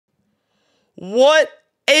What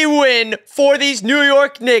a win for these New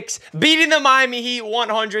York Knicks, beating the Miami Heat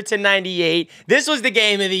 100-98. This was the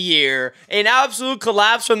game of the year. An absolute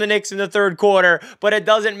collapse from the Knicks in the third quarter, but it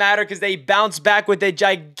doesn't matter because they bounced back with a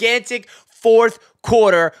gigantic fourth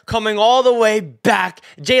quarter, coming all the way back.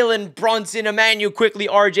 Jalen Brunson, Emmanuel quickly,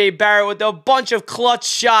 RJ Barrett with a bunch of clutch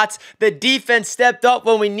shots. The defense stepped up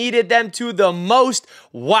when we needed them to the most.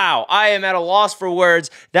 Wow, I am at a loss for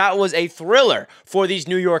words. That was a thriller for these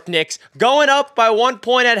New York Knicks. Going up by 1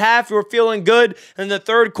 point at half, we were feeling good. And the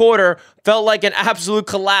third quarter felt like an absolute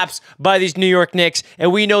collapse by these New York Knicks.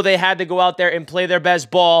 And we know they had to go out there and play their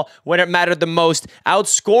best ball when it mattered the most,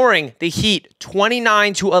 outscoring the Heat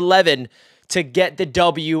 29-11. To get the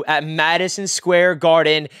W at Madison Square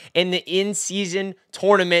Garden in the in-season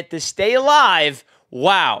tournament to stay alive.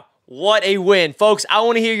 Wow, what a win. Folks, I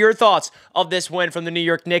want to hear your thoughts of this win from the New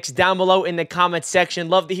York Knicks down below in the comments section.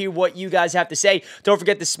 Love to hear what you guys have to say. Don't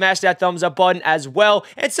forget to smash that thumbs up button as well.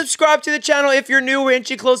 And subscribe to the channel if you're new. We're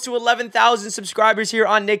inching close to 11,000 subscribers here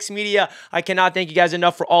on Knicks Media. I cannot thank you guys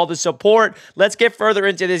enough for all the support. Let's get further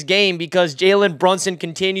into this game because Jalen Brunson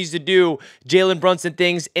continues to do Jalen Brunson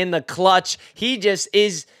things in the clutch. He gives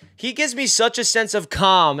me such a sense of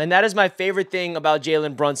calm, and that is my favorite thing about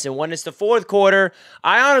Jalen Brunson. When it's the fourth quarter,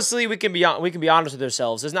 we can be honest with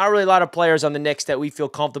ourselves. There's not really a lot of players on the Knicks that we feel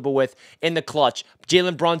comfortable with in the clutch.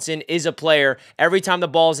 Jalen Brunson is a player. Every time the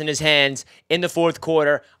ball's in his hands in the fourth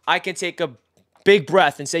quarter, I can take a big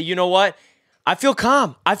breath and say, you know what? I feel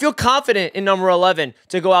calm. I feel confident in number 11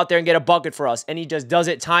 to go out there and get a bucket for us. And he just does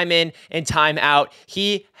it time in and time out.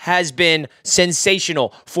 He has been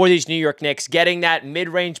sensational for these New York Knicks, getting that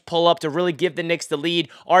mid-range pull-up to really give the Knicks the lead.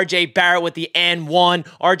 RJ Barrett with the and one.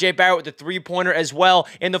 RJ Barrett with the three-pointer as well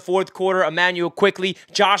in the fourth quarter. Emmanuel quickly.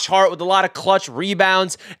 Josh Hart with a lot of clutch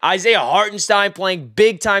rebounds. Isaiah Hartenstein playing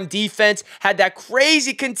big-time defense. Had that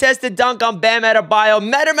crazy contested dunk on Bam Adebayo.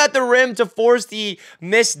 Met him at the rim to force the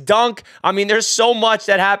missed dunk. I mean, there's so much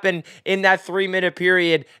that happened in that 3-minute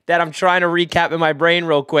period that I'm trying to recap in my brain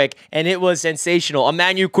real quick, and it was sensational.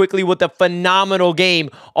 Emmanuel quickly with a phenomenal game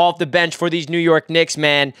off the bench for these New York Knicks,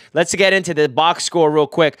 man. Let's get into the box score real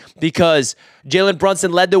quick because Jalen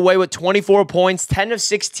Brunson led the way with 24 points, 10 of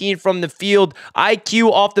 16 from the field.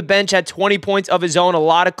 IQ off the bench had 20 points of his own, a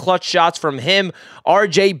lot of clutch shots from him.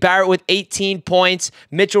 RJ Barrett with 18 points.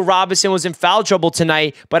 Mitchell Robinson was in foul trouble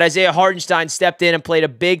tonight, but Isaiah Hartenstein stepped in and played a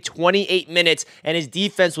big 28 minutes, and his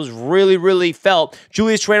defense was really felt.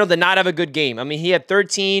 Julius Randle did not have a good game. I mean, he had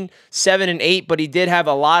 13, 7, and 8, but he did have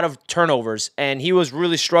a lot of turnovers, and he was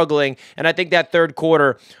really struggling, and I think that third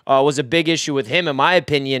quarter was a big issue with him, in my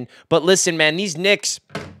opinion. But listen, man, these Knicks,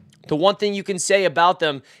 the one thing you can say about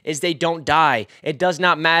them is they don't die. It does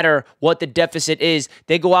not matter what the deficit is.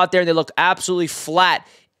 They go out there and they look absolutely flat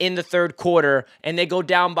in the third quarter, and they go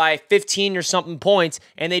down by 15 or something points,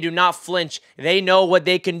 and they do not flinch. They know what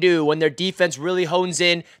they can do when their defense really hones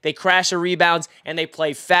in. They crash the rebounds, and they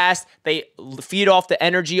play fast. They feed off the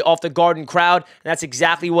energy off the Garden crowd, and that's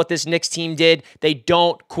exactly what this Knicks team did. They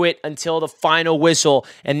don't quit until the final whistle,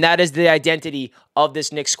 and that is the identity of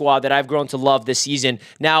this Knicks squad that I've grown to love this season.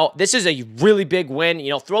 Now, this is a really big win. You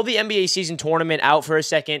know, throw the NBA season tournament out for a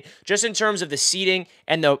second, just in terms of the seeding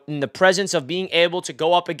and the presence of being able to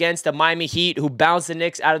go up against the Miami Heat, who bounced the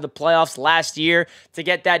Knicks out of the playoffs last year, to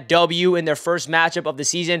get that W in their first matchup of the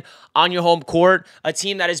season on your home court. A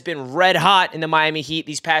team that has been red hot in the Miami Heat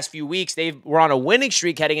these past few weeks. They were on a winning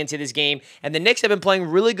streak heading into this game, and the Knicks have been playing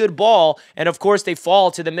really good ball, and of course they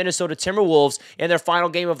fall to the Minnesota Timberwolves in their final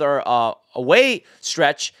game of their away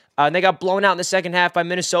stretch. And they got blown out in the second half by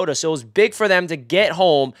Minnesota. So it was big for them to get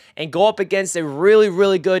home and go up against a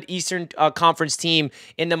really good Eastern Conference team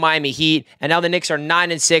in the Miami Heat. And now the Knicks are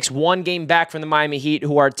 9-6, 1 game back from the Miami Heat,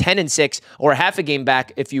 who are 10-6, or half a game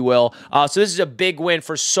back, if you will. So this is a big win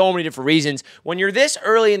for so many different reasons. When you're this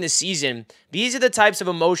early in the season, these are the types of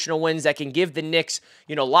emotional wins that can give the Knicks,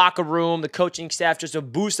 locker room, the coaching staff, just a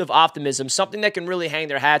boost of optimism, something that can really hang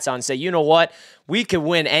their hats on and say, you know what? We can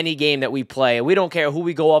win any game that we play. We don't care who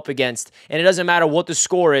we go up against, and it doesn't matter what the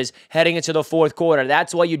score is heading into the fourth quarter.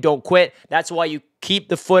 That's why you don't quit. That's why you keep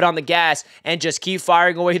the foot on the gas and just keep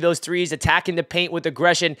firing away those threes, attacking the paint with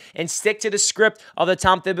aggression, and stick to the script of the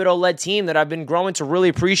Tom Thibodeau-led team that I've been growing to really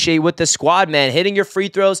appreciate with the squad, man. Hitting your free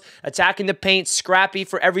throws, attacking the paint, scrappy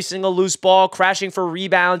for every single loose ball, crashing for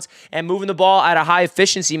rebounds, and moving the ball at a high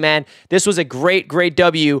efficiency, man. This was a great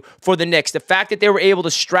W for the Knicks. The fact that they were able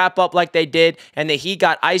to strap up like they did and the Heat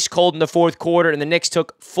got ice cold in the fourth quarter and the Knicks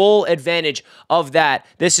took full advantage of that.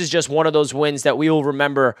 This is just one of those wins that we will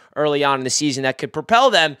remember early on in the season that could propel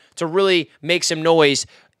them to really make some noise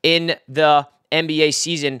in the NBA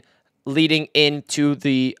season leading into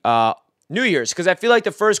the New Year's, because I feel like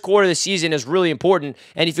the first quarter of the season is really important.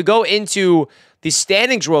 And if you go into the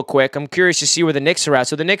standings real quick, I'm curious to see where the Knicks are at.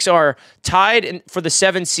 So the Knicks are tied for the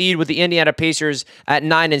 7th seed with the Indiana Pacers at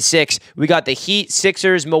 9-6. We got the Heat,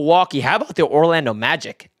 Sixers, Milwaukee. How about the Orlando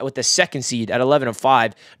Magic with the 2nd seed at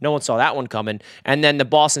 11-5? No one saw that one coming. And then the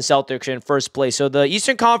Boston Celtics are in first place. So the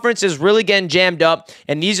Eastern Conference is really getting jammed up,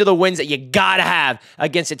 and these are the wins that you gotta have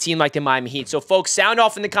against a team like the Miami Heat. So folks, sound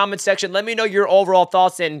off in the comment section. Let me know your overall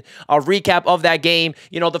thoughts and a recap of that game.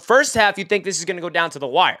 You know, the first half, you think this is going to go down to the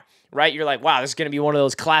wire, right? You're like, wow, this is going to be one of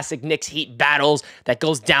those classic Knicks Heat battles that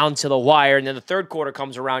goes down to the wire. And then the third quarter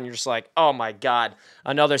comes around, you're just like, oh my God,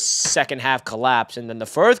 another second half collapse. And then the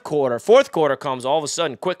fourth quarter comes, all of a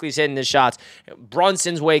sudden, Quickly's hitting the shots.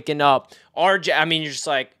 Brunson's waking up. RJ, I mean, you're just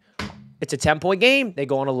like, it's a 10-point game. They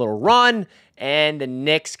go on a little run, and the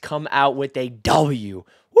Knicks come out with a W.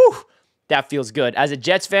 Whew, that feels good. As a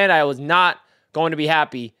Jets fan, I was not going to be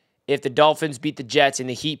happy if the Dolphins beat the Jets and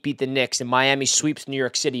the Heat beat the Knicks and Miami sweeps New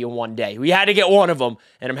York City in one day. We had to get one of them,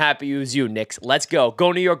 and I'm happy it was you, Knicks. Let's go.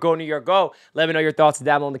 Go New York, go New York, go. Let me know your thoughts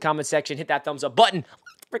down below in the comment section. Hit that thumbs up button.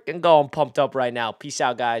 Let's freaking go. I'm pumped up right now. Peace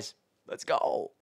out, guys. Let's go.